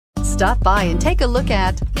Stop by and take a look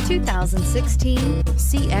at the 2016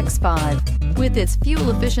 CX-5. With its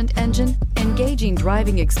fuel-efficient engine, engaging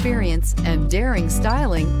driving experience, and daring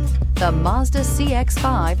styling, the Mazda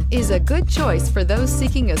CX-5 is a good choice for those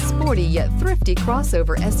seeking a sporty yet thrifty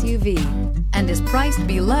crossover SUV and is priced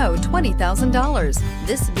below $20,000.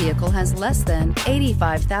 This vehicle has less than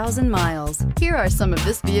 85,000 miles. Here are some of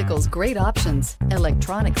this vehicle's great options: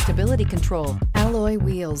 electronic stability control, alloy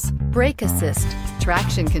wheels, brake assist,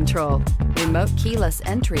 traction control, remote keyless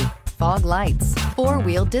entry, fog lights,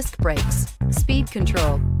 four-wheel disc brakes, speed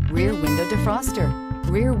control, rear window defroster,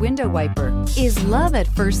 rear window wiper. Is love at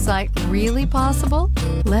first sight really possible?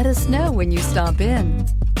 Let us know when you stop in.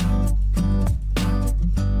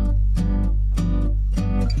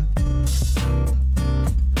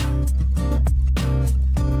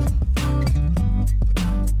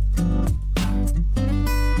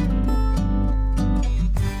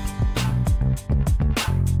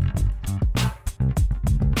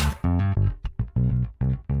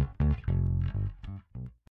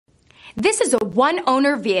 This is a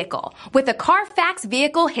one-owner vehicle with a CARFAX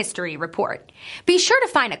Vehicle History Report. Be sure to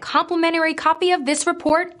find a complimentary copy of this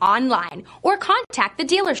report online or contact the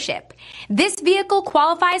dealership. This vehicle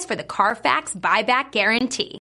qualifies for the CARFAX Buyback Guarantee.